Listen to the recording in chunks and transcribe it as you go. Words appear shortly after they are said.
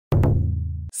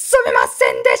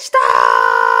Sumimasen deshita!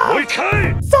 もう一回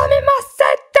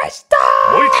Sumimasen deshita!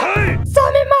 もう一回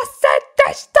Sumimasen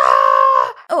deshita!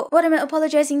 Oh, what am I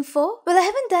apologizing for? Well, I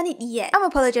haven't done it yet. I'm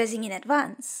apologizing in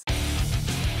advance.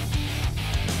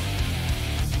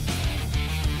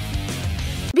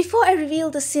 Before I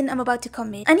reveal the sin I'm about to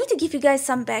commit, I need to give you guys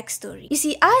some backstory. You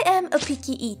see, I am a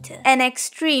picky eater. An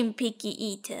extreme picky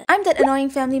eater. I'm that annoying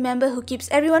family member who keeps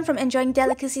everyone from enjoying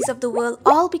delicacies of the world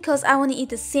all because I want to eat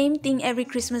the same thing every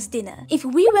Christmas dinner. If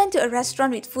we went to a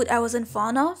restaurant with food I wasn't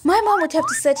fond of, my mom would have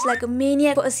to search like a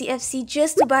maniac for a CFC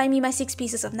just to buy me my 6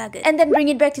 pieces of nugget and then bring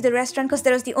it back to the restaurant because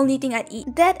that was the only thing I'd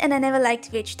eat. That and I never liked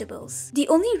vegetables. The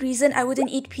only reason I wouldn't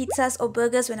eat pizzas or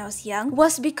burgers when I was young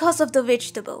was because of the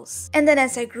vegetables. And then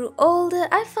as I grew older,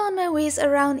 I found my ways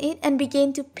around it and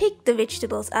began to pick the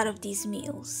vegetables out of these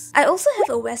meals. I also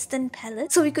have a Western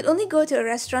palate, so we could only go to a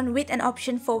restaurant with an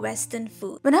option for Western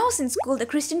food. When I was in school, the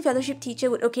Christian fellowship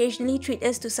teacher would occasionally treat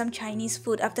us to some Chinese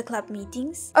food after club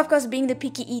meetings. Of course, being the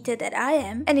picky eater that I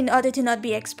am, and in order to not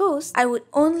be exposed, I would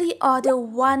only order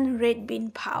one red bean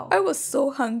pao. I was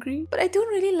so hungry, but I don't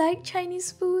really like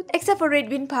Chinese food, except for red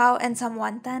bean pao and some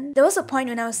wonton. There was a point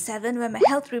when I was 7 where my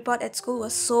health report at school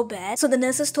was so bad, so the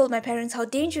nurses told my parents how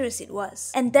dangerous it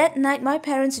was. And that night, my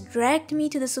parents dragged me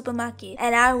to the supermarket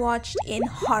and I watched in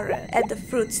horror at the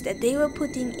fruits that they were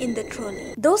putting in the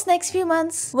trolley. Those next few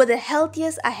months were the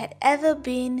healthiest I had ever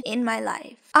been in my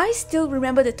life. I still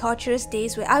remember the torturous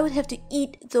days where I would have to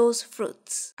eat those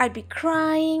fruits. I'd be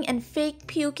crying and fake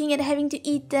puking and having to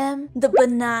eat them. The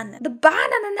banana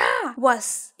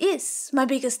is my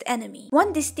biggest enemy.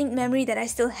 One distinct memory that I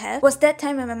still have was that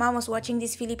time when my mom was watching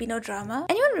this Filipino drama.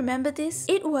 Anyone remember this?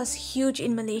 It was huge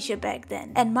in Malaysia back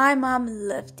then and my mom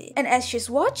loved it. And as she's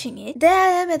watching it, there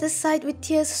I am at the side with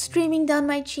tears streaming down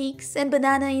my cheeks and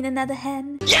banana in another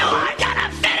hand. You are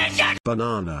gonna finish your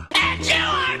banana and you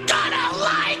are gonna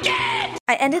like it!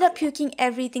 I ended up puking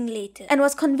everything later and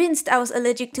was convinced I was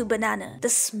allergic to banana. The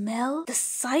smell, the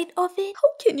sight of it, how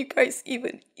can you guys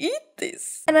even eat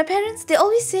this? And my parents, they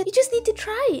always said, you just need to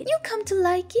try it. You come to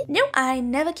like it. No, I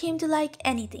never came to like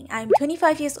anything. I'm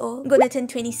 25 years old, gonna turn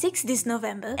 26 this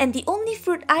November, and the only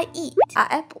fruit I eat are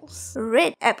apples.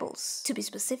 Red apples, to be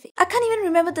specific. I can't even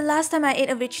remember the last time I ate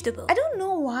a vegetable. I don't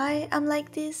know why I'm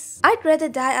like this. I'd rather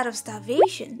die out of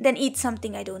starvation than eat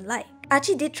something I don't like.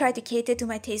 Archie did try to cater to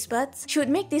my taste buds. She would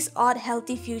make these odd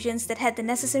healthy fusions that had the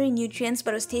necessary nutrients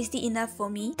but was tasty enough for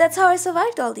me. That's how I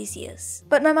survived all these years.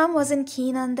 But my mom wasn't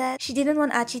keen on that. She didn't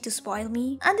want Archie to spoil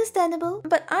me. Understandable.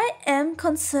 But I am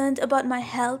concerned about my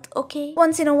health, okay?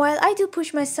 Once in a while, I do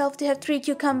push myself to have 3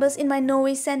 cucumbers in my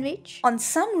no-way sandwich. On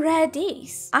some rare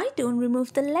days, I don't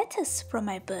remove the lettuce from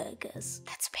my burgers.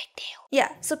 That's a big deal. Yeah,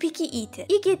 so picky eater.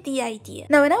 You get the idea.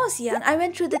 Now when I was young, I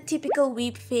went through the typical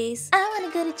weeb phase. I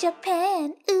wanna go to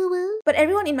Japan, ooh woo. But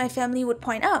everyone in my family would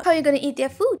point out, how are you gonna eat their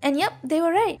food? And yep, they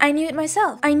were right. I knew it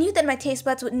myself. I knew that my taste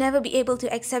buds would never be able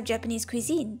to accept Japanese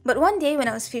cuisine. But one day when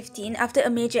I was 15, after a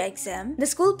major exam, the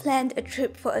school planned a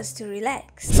trip for us to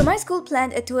relax. So my school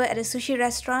planned a tour at a sushi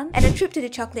restaurant and a trip to the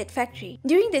chocolate factory.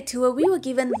 During the tour, we were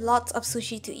given lots of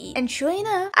sushi to eat. And sure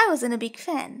enough, I wasn't a big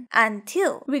fan.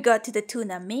 Until we got to the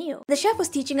Tuna-Mayo. The chef was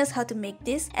teaching us how to make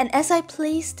this, and as I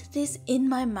placed this in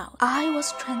my mouth, I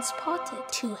was transported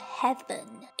to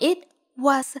heaven. It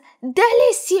was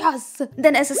delicious!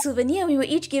 Then as a souvenir, we were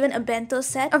each given a bento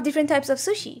set of different types of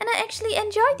sushi, and I actually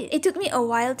enjoyed it. It took me a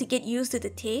while to get used to the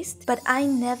taste, but I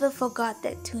never forgot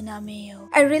that tuna mayo.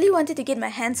 I really wanted to get my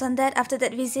hands on that after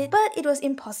that visit, but it was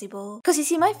impossible. Cause you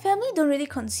see, my family don't really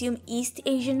consume East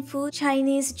Asian food,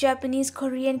 Chinese, Japanese,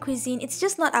 Korean cuisine. It's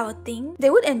just not our thing.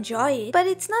 They would enjoy it, but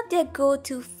it's not their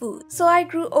go-to food. So I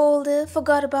grew older,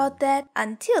 forgot about that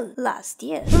until last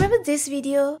year. Remember this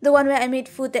video? The one where I made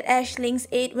food that Ashley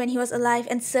ate when he was alive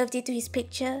and served it to his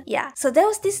picture? Yeah, so there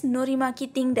was this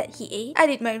norimaki thing that he ate. I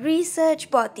did my research,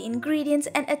 bought the ingredients,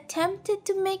 and attempted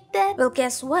to make that. Well,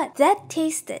 guess what? That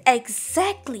tasted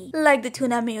exactly like the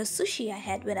tuna mayo sushi I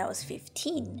had when I was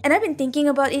 15. And I've been thinking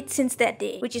about it since that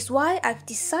day, which is why I've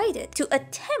decided to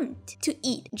attempt to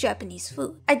eat Japanese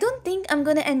food. I don't think I'm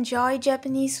gonna enjoy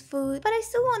Japanese food, but I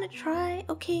still want to try,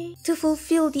 okay? To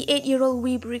fulfill the 8-year-old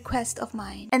weeb request of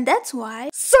mine. And that's why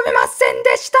Sumimasen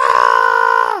deshita!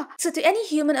 So to any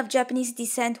human of Japanese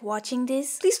descent watching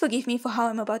this, please forgive me for how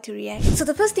I'm about to react. So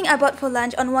the first thing I bought for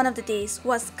lunch on one of the days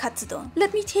was Katsudon.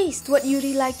 Let me taste what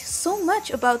Yuri liked so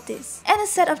much about this. And a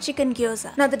set of chicken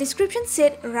gyoza. Now the description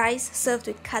said rice served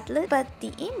with cutlet, but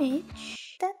the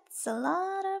image, that's a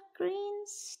lot of green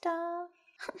stuff.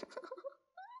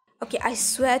 Okay, I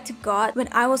swear to God, when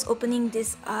I was opening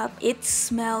this up, it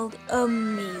smelled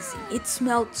amazing. It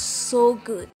smelled so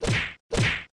good.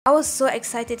 I was so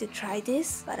excited to try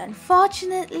this, but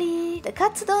unfortunately, the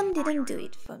Katsudon didn't do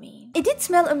it for me. It did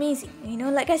smell amazing, you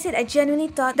know, like I said, I genuinely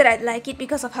thought that I'd like it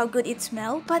because of how good it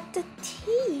smelled, but the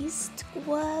taste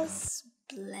was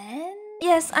bland.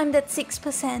 Yes, I'm that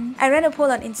 6%. I ran a poll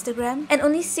on Instagram and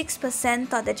only 6%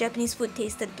 thought that Japanese food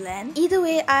tasted bland. Either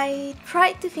way, I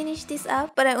tried to finish this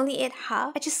up, but I only ate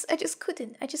half. I just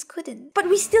couldn't. But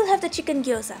we still have the chicken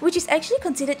gyoza, which is actually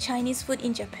considered Chinese food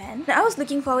in Japan. Now, I was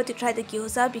looking forward to try the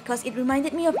gyoza because it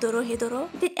reminded me of Dorohedoro.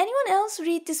 Did anyone else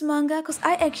read this manga? Because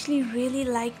I actually really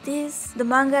like this. The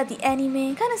manga, the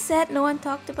anime. Kinda sad no one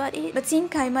talked about it. But seeing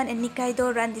Kaiman and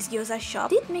Nikaido run this gyoza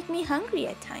shop did make me hungry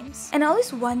at times. And I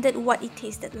always wondered what it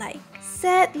tasted like.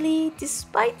 Sadly,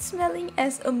 despite smelling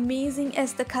as amazing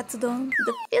as the Katsudon,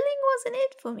 the filling wasn't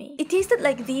it for me. It tasted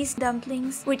like these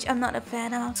dumplings, which I'm not a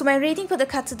fan of. So my rating for the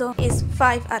Katsudon is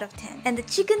 5 out of 10. And the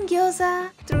chicken gyoza,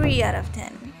 3 out of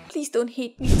 10. Please don't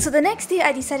hate me. So the next day,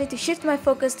 I decided to shift my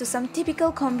focus to some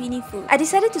typical konbini food. I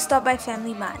decided to stop by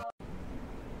Family Mart.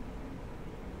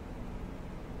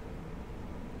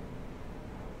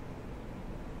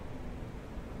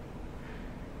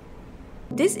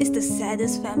 This is the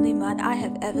saddest Family Mart I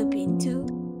have ever been to.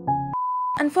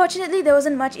 Unfortunately, there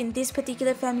wasn't much in this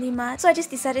particular Family Mart, so I just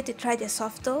decided to try their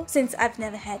Sofuto since I've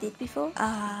never had it before.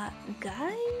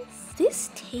 Guys,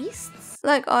 this tastes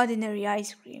like ordinary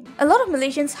ice cream. A lot of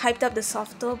Malaysians hyped up the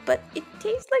Sofuto, but it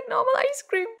tastes like normal ice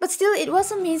cream. But still, it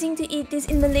was amazing to eat this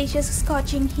in Malaysia's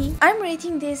scorching heat. I'm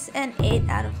rating this an 8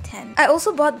 out of 10. I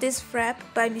also bought this Frappe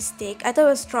by mistake. I thought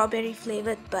it was strawberry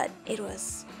flavored, but it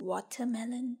was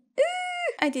watermelon.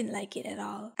 I didn't like it at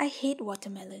all. I hate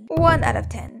watermelon. 1 out of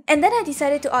 10. And then I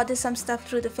decided to order some stuff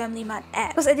through the Family Mart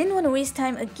app because I didn't want to waste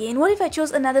time again. What if I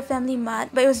chose another Family Mart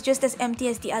but it was just as empty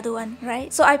as the other one,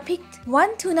 right? So I picked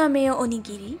one Tuna-Mayo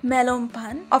Onigiri, Melon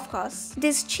Pan, of course,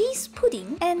 this cheese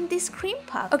pudding, and this cream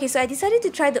puff. Okay, so I decided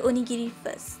to try the onigiri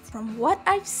first. From what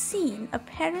I've seen,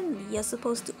 apparently you're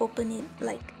supposed to open it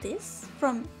like this,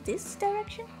 from this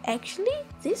direction. Actually,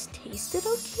 this tasted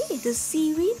okay. The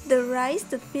seaweed, the rice,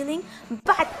 the filling,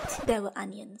 but there were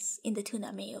onions in the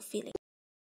tuna mayo filling.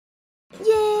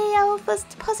 Yay, our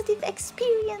first positive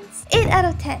experience. 8 out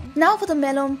of 10. Now for the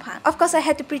melon pan. Of course, I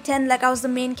had to pretend like I was the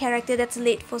main character that's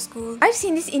late for school. I've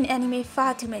seen this in anime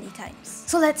far too many times.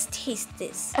 So let's taste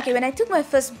this. Okay, when I took my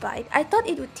first bite, I thought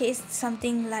it would taste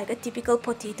something like a typical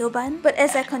potato bun. But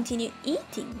as I continued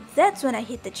eating, that's when I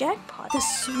hit the jackpot. The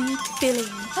sweet filling.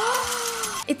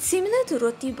 It's similar to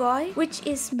roti boy, which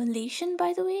is Malaysian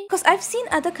by the way. Because I've seen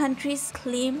other countries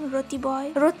claim roti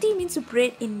boy. Roti means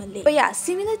bread in Malay. But yeah,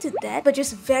 similar to that, but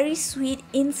just very sweet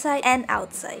inside and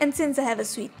outside. And since I have a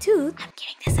sweet tooth, I'm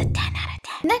giving this a 10 out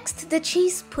of 10. Next, the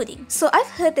cheese pudding. So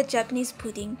I've heard that Japanese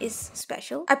pudding is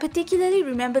special. I particularly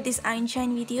remember this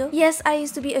Ainchan video. Yes, I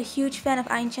used to be a huge fan of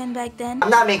Ainchan back then. I'm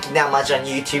not making that much on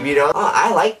YouTube, you know. Oh,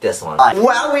 I like this one.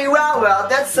 Well,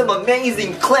 that's some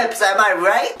amazing clips, am I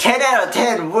right? 10 out of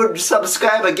 10 would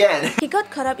subscribe again. He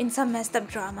got caught up in some messed up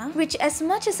drama, which as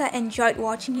much as I enjoyed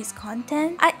watching his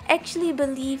content, I actually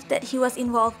believed that he was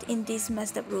involved in these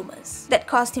messed up rumors that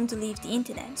caused him to leave the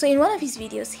internet. So in one of his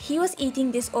videos, he was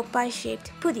eating this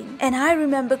oppai-shaped pudding, and I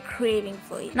remember craving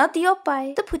for it. Not the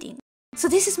oppai, the pudding. So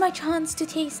this is my chance to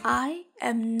taste. I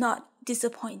am not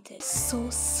disappointed. So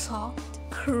soft,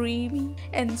 creamy,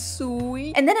 and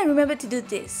sweet. And then I remembered to do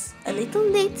this. A little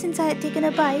late since I had taken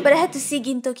a bite, but I had to see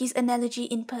Gintoki's analogy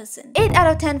in person. 8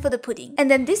 out of 10 for the pudding. And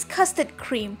then this custard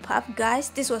cream puff, guys,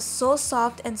 this was so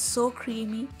soft and so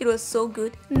creamy. It was so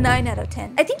good. 9 out of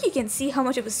 10. I think you can see how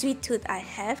much of a sweet tooth I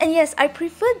have. And yes, I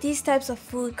prefer these types of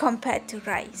food compared to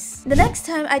rice. The next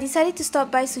time, I decided to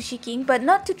stop by Sushi King, but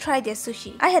not to try their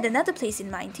sushi. I had another place in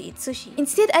mind to eat sushi.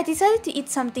 Instead, I decided to eat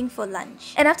something for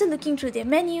lunch. And after looking through their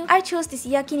menu, I chose this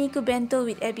Yakiniku Bento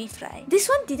with Ebi Fry. This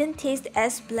one didn't taste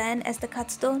as bland as the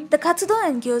Katsudon. The Katsudon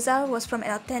and Gyoza was from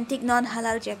an authentic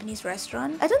non-halal Japanese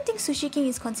restaurant. I don't think Sushi King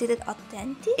is considered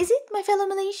authentic. Is it, my fellow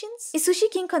Malaysians? Is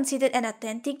Sushi King considered an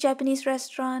authentic Japanese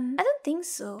restaurant? I don't think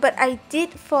so. But I did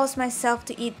force myself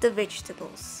to eat the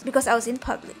vegetables because I was in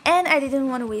public and I didn't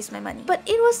want to waste my money. But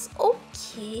it was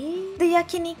okay. The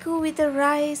yakiniku with the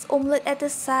rice, omelette at the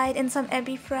side, and some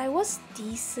Ebi Fry was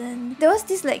decent. There was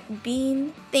this like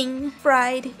bean thing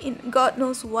fried in God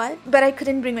knows what, but I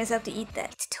couldn't bring myself to eat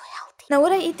that. It's too healthy. Now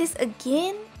would I eat this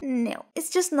again? No,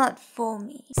 it's just not for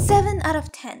me. 7 out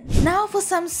of 10. Now for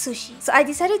some sushi. So I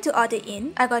decided to order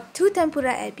in. I got 2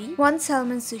 tempura ebi, 1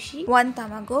 salmon sushi, 1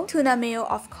 tamago, tuna mayo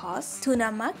of course,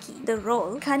 tuna maki, the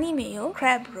roll, kani mayo,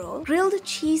 crab roll, grilled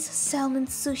cheese salmon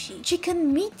sushi,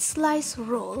 chicken meat slice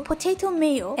roll, potato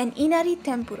mayo, and inari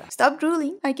tempura. Stop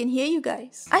drooling, I can hear you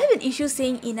guys. I have an issue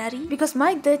saying inari because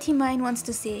my dirty mind wants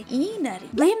to say inari.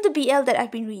 Blame the BL that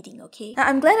I've been reading, okay? Now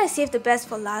I'm glad I saved the best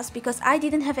for last because I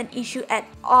didn't have an issue at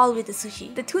all with the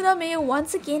sushi. The tuna mayo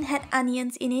once again had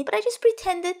onions in it, but I just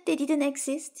pretended they didn't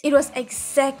exist. It was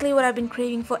exactly what I've been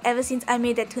craving for ever since I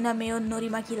made that tuna mayo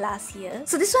norimaki last year.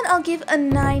 So this one I'll give a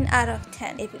 9 out of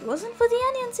 10 if it wasn't for the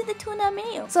onions in the tuna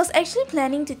mayo. So I was actually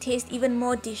planning to taste even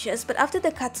more dishes, but after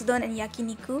the Katsudon and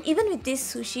Yakiniku, even with this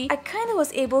sushi, I kinda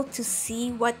was able to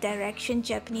see what direction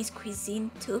Japanese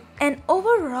cuisine took. And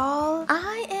overall,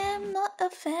 I am not a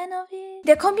fan of it.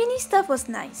 Their kombini stuff was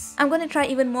nice. I'm gonna try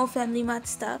even more Family Mart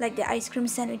stuff, like their ice cream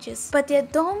sandwiches. But their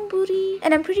donburi,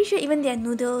 and I'm pretty sure even their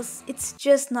noodles, it's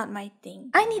just not my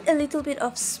thing. I need a little bit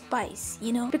of spice,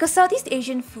 you know? Because Southeast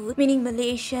Asian food, meaning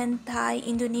Malaysian, Thai,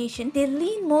 Indonesian, they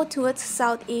lean more towards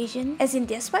South Asian, as in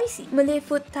they're spicy. Malay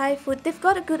food, Thai food, they've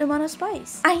got a good amount of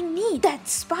spice. I need that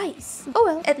spice. Oh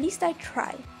well, at least I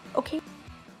tried, okay?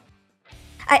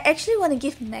 I actually want to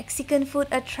give Mexican food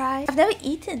a try. I've never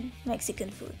eaten Mexican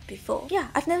food before. Yeah,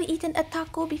 I've never eaten a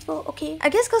taco before, okay? I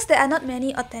guess because there are not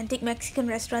many authentic Mexican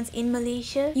restaurants in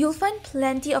Malaysia, you'll find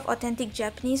plenty of authentic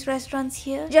Japanese restaurants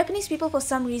here. Japanese people for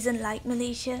some reason like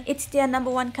Malaysia. It's their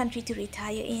 #1 country to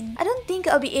retire in. I don't think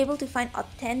I'll be able to find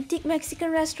authentic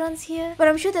Mexican restaurants here, but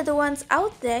I'm sure that the ones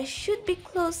out there should be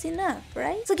close enough,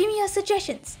 right? So give me your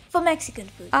suggestions for Mexican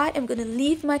food. I am gonna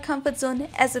leave my comfort zone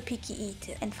as a picky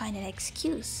eater and find an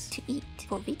excuse to eat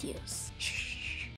for videos. Shh.